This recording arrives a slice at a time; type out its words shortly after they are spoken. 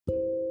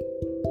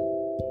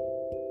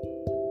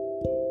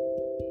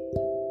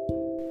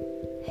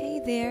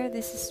there,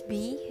 this is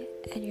B,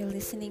 and you're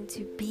listening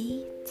to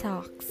B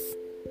Talks.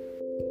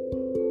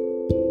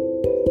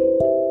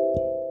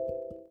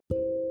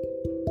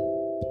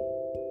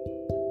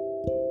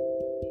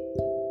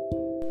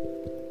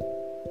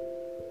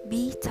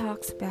 B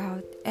talks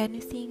about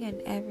anything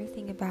and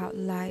everything about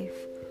life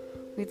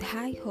with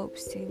high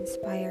hopes to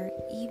inspire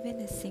even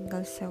a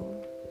single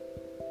soul.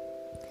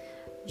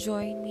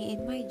 Join me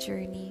in my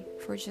journey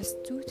for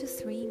just 2 to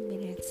 3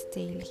 minutes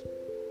daily.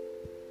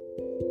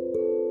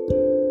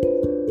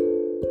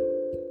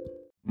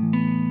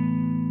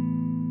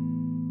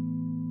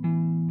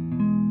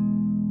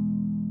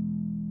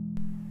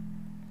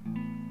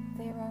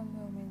 There are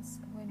moments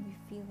when we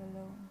feel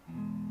alone,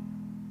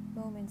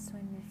 moments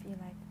when we feel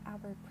like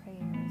our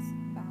prayers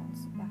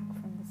bounce back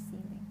from the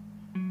ceiling,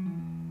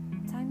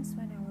 times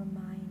when our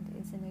mind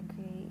is in a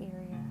gray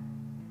area,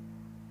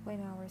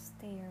 when our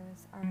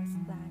stares are as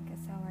blank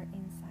as our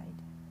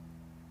inside.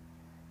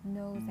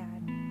 Know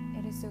that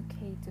it is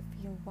okay to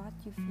feel what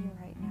you feel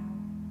right now.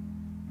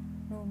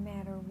 No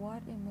matter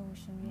what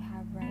emotion you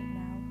have right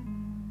now,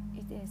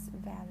 it is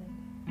valid.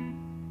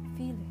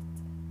 Feel it.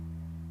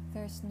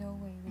 There's no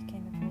way we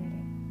can avoid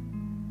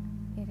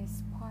it. It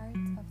is part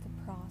of the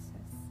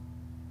process.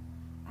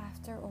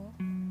 After all,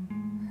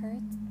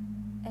 hurt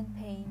and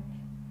pain,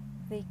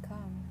 they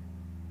come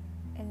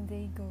and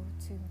they go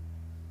too.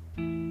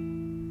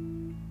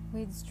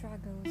 With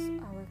struggles,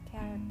 our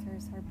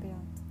characters are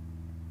built.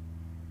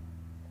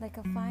 Like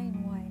a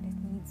fine wine that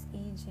needs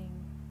aging,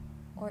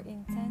 or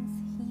intense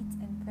heat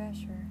and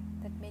pressure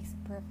that makes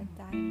a perfect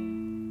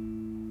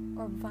diamond,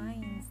 or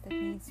vines that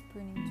need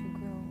pruning to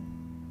grow.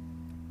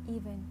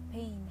 Even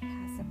pain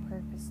has a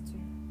purpose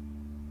too.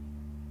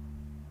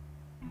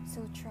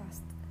 So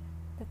trust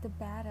that the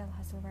battle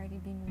has already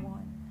been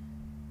won.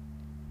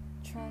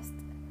 Trust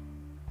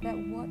that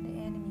what the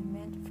enemy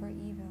meant for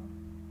evil,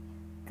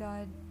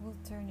 God will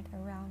turn it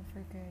around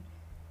for good.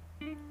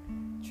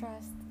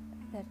 Trust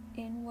that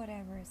in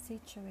whatever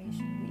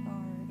situation we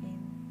are in,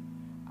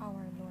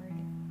 our Lord,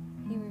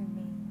 He remains